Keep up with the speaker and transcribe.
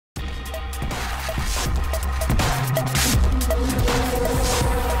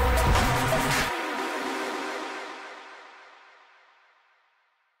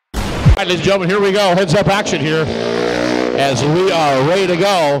right, ladies and gentlemen, here we go. Heads up action here as we are ready to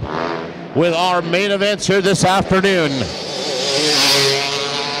go with our main events here this afternoon.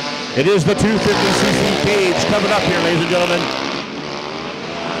 It is the 250cc Kage coming up here, ladies and gentlemen.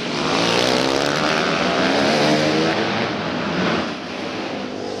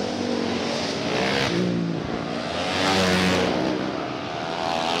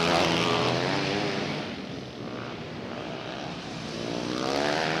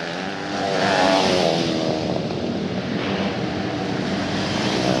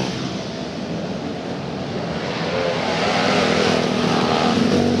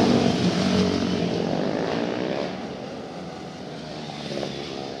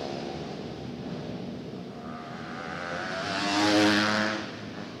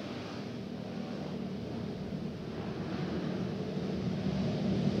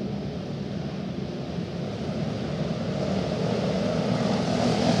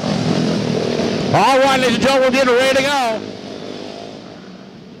 All right, ladies and gentlemen, we're getting ready to go.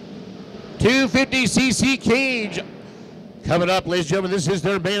 250cc Kage coming up, ladies and gentlemen. This is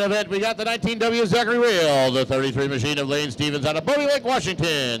their main event. We got the 19W Zachary Real, the 33 machine of Lane Stevens out of Bowie Lake,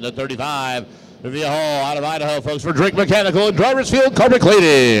 Washington, the 35 Via Hall out of Idaho, folks, for Drake Mechanical and Drivers Field Carpet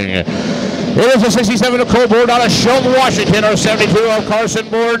Cleaning. It is a 67 of Cobourg out of Shelton, Washington, our 72 of Carson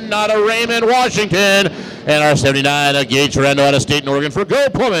Borden out of Raymond, Washington, and our 79 of Gage Ferrando out of Staten, Oregon for Go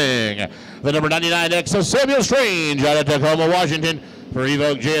Plumbing. The number 99X of Samuel Strange out of Tacoma, Washington for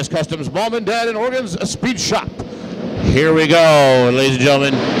Evoke JS Customs, Mom and Dad in Oregon's Speed Shop. Here we go, ladies and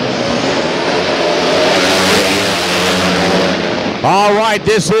gentlemen. All right,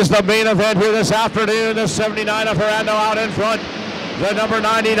 this is the main event here this afternoon. The 79 of Ferrando out in front. The number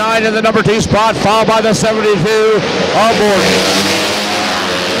 99 in the number 2 spot, followed by the 72 of Borden.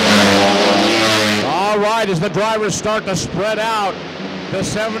 All right, as the drivers start to spread out, the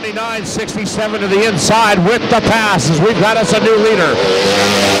 79, 67 to the inside with the pass as we've got us a new leader.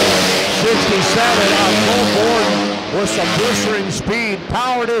 67 on full board with some blistering speed,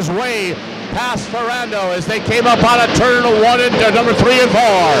 powered his way past Ferrando as they came up on a turn of 1 and number 3 and 4.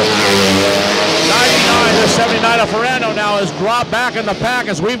 99 to 79 of Ferrando now has dropped back in the pack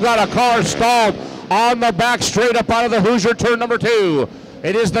as we've got a car stalled on the back straight up out of the Hoosier turn number 2.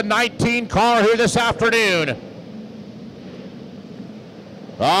 It is the 19 car here this afternoon.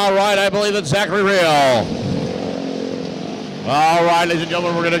 All right, I believe it's Zachary Real. All right, ladies and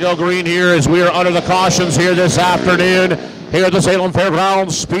gentlemen, we're going to go green here as we are under the cautions here this afternoon here at the Salem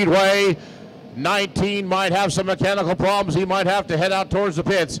Fairgrounds Speedway. 19 might have some mechanical problems. He might have to head out towards the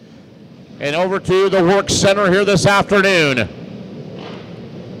pits and over to the work center here this afternoon.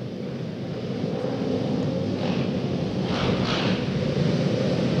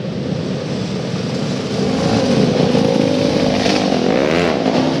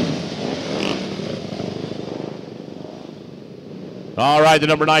 All right, the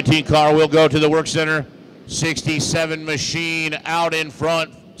number 19 car will go to the work center. 67 machine out in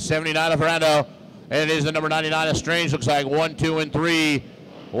front. 79 of Ferrando. And it is the number 99 of Strange. Looks like 1, 2, and 3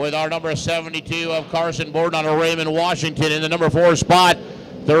 with our number 72 of Carson Borden out of Raymond, Washington in the number 4 spot.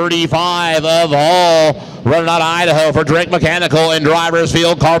 35 of Hall running out of Idaho for Drake Mechanical and Drivers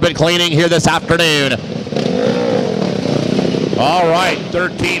Field Carpet Cleaning here this afternoon. All right,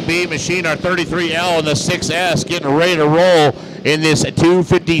 13B machine, our 33L and the 6S getting ready to roll in this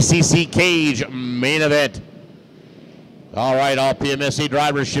 250cc Kage main event. All right, all PMSA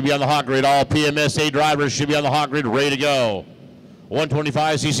drivers should be on the hot grid. All PMSA drivers should be on the hot grid, ready to go.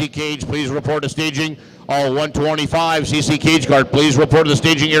 125cc Kage, please report to staging. All 125cc Kage Kart, please report to the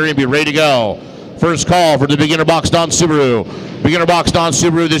staging area and be ready to go. First call for the Beginner Box Don Subaru. Beginner Box Don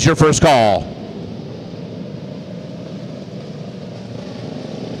Subaru, this is your first call.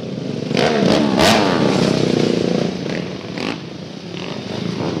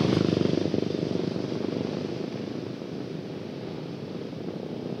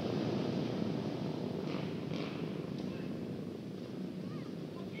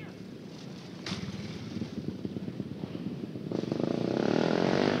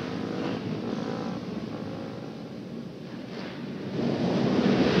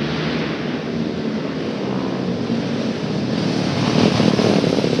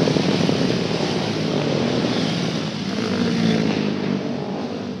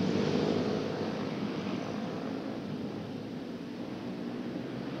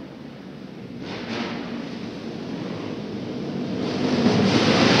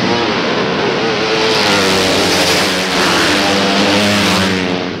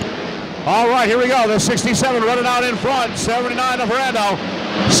 All right, here we go. The 67 running out in front. 79 of Ferrando.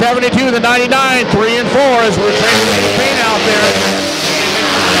 72 the 99. 3 and 4 as we're taking the paint out there.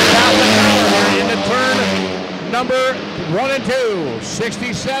 off the tower here into turn number 1 and 2.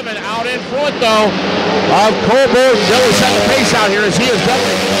 67 out in front, though, of Cole Borden. Really set the pace out here as he is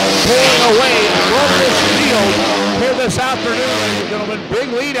definitely pulling away from this field here this afternoon, ladies and gentlemen. Big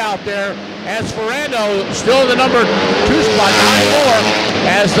lead out there as Ferrando still in the number 2 spot,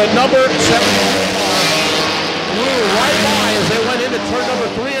 9-4, as the number 7 flew right by as they went into turn number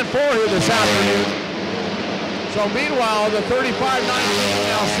 3 and 4 here this afternoon. So meanwhile, the 35-19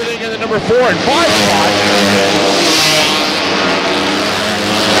 now sitting in the number 4 and 5 spot.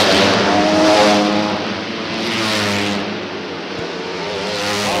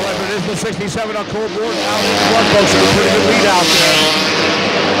 All right, but it is the 67 on Cole Borden out in front, folks. A pretty good lead out there.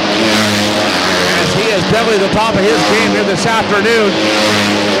 As he is definitely the top of his game here this afternoon.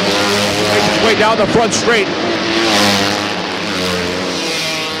 Makes his way down the front straight.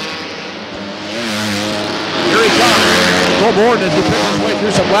 Here he comes. Cole Borden as he picks his way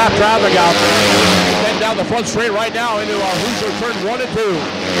through some lap traffic out there. Heading down the front straight right now into our Hoosier turn 1 and 2.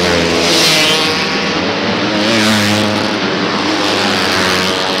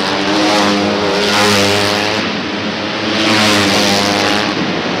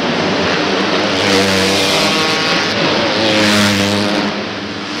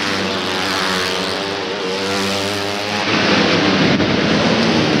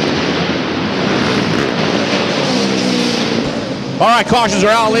 All right, cautions are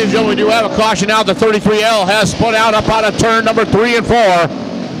out, ladies and gentlemen. We do have a caution out. The 33L has spun out up out of turn number 3 and 4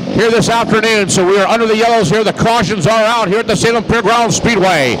 here this afternoon. So we are under the yellows here. The cautions are out here at the Salem Fairgrounds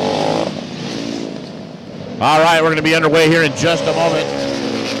Speedway. All right, we're going to be underway here in just a moment.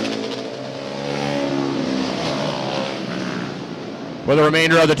 For the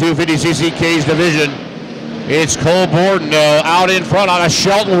remainder of the 250cc Kage division, it's Cole Borden out in front on a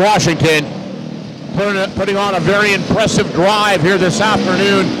Shelton, Washington. Putting on a very impressive drive here this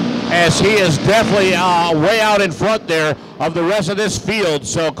afternoon, as he is definitely way out in front there of the rest of this field.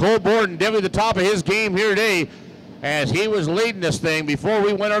 So Cole Borden definitely the top of his game here today, as he was leading this thing before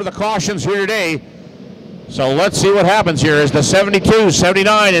we went under the cautions here today. So let's see what happens here as the 72,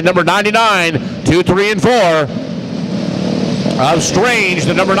 79, and number 99, 2, 3, and 4 of Strange,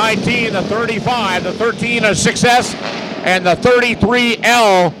 the number 19, the 35, the 13 of Success, and the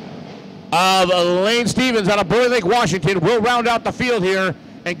 33L of Lane Stevens out of Bowie Lake, Washington will round out the field here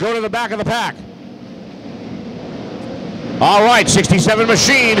and go to the back of the pack. All right, 67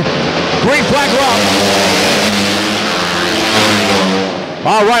 machine, green flag rock.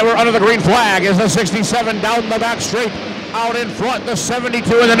 All right, we're under the green flag as the 67 down the back straight out in front. The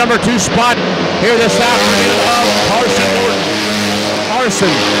 72 in the number 2 spot here this afternoon of Carson Norton. Carson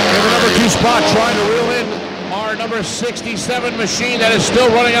in the number 2 spot trying to reel in our number 67 machine that is still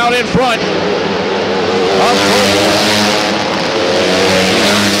running out in front of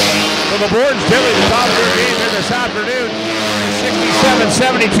so the Borden's definitely the top of their game here this afternoon.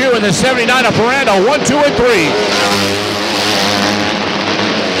 67, 72, and the 79 of Ferrando, 1, 2, and 3.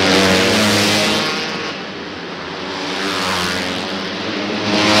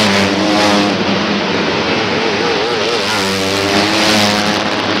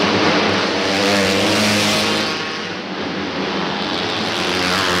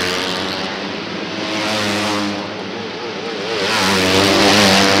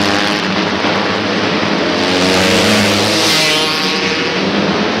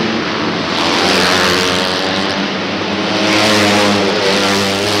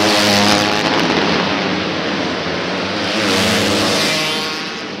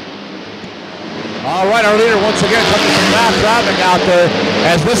 Our leader once again coming some lap traffic out there,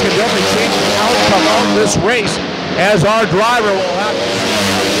 as this can definitely change the outcome of this race, as our driver will have to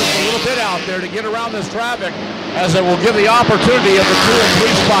just a little bit out there to get around this traffic, as it will give the opportunity of the 2 and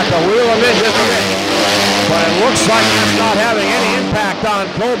 3 spot to wheel them in just a bit. But it looks like it's not having any impact on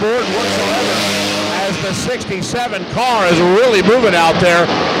Cole Borden whatsoever, as the 67 car is really moving out there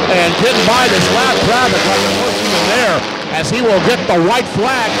and getting by this lap traffic like it wasn't even there, as he will get the white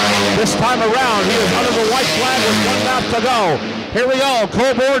flag this time around. He is under the white flag with 1 lap to go. Here we go,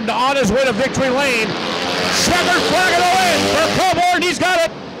 Cole Borden on his way to victory lane. Checkered flag of the win for Cole Borden, he's got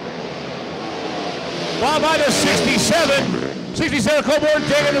it. Followed by the 67. 67, Cole Borden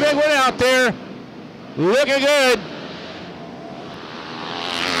taking the big win out there. Looking good.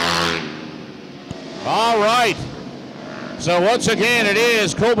 All right. So once again, it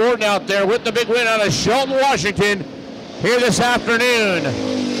is Cole Borden out there with the big win out of Shelton, Washington, here this afternoon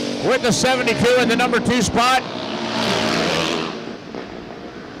with the 72 in the number 2 spot.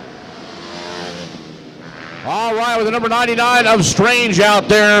 All right, with the number 99 of Strange out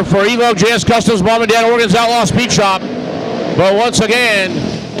there for Evo JS Customs, Mom and Dad Organs Outlaw Speed Shop. But once again,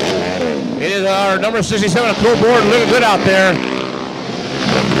 It is our number 67, a cool board, looking good out there.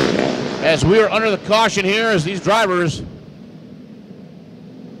 As we are under the caution here as these drivers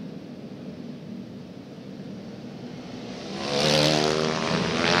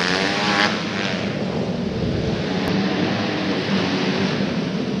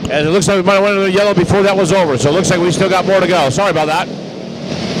as it looks like we might have went into the yellow before that was over, so it looks like we still got more to go. Sorry about that.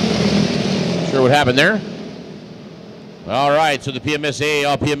 Not sure what happened there. All right, so the PMSA,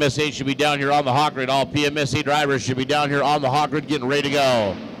 all PMSA should be down here on the hot grid. All PMSA drivers should be down here on the hot grid getting ready to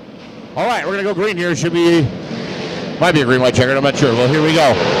go. All right, we're going to go green here. Should be, might be a green white checkered, I'm not sure. Well, here we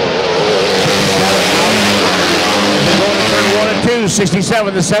go. Going to turn 1 and 2,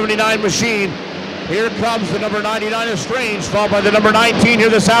 67, the 79 machine. Here comes the number 99 of Strange, followed by the number 19 here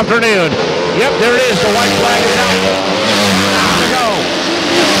this afternoon. Yep, there it is. The white flag is out. There we go.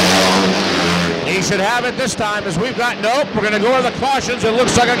 He should have it this time as we've got, nope, we're going to go to the cautions, it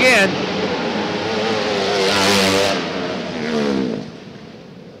looks like again.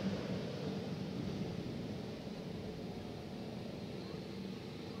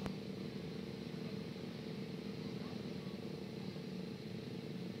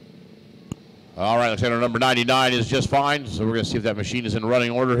 All right, looks like our number 99 is just fine, so we're going to see if that machine is in running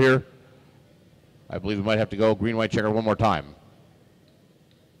order here. I believe we might have to go green, white checker one more time.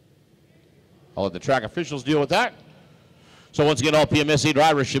 I'll let the track officials deal with that. So once again, all PMSA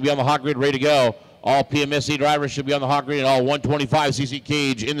drivers should be on the hot grid ready to go. All PMSA drivers should be on the hot grid and all 125cc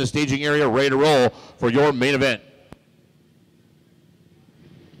Kage in the staging area ready to roll for your main event.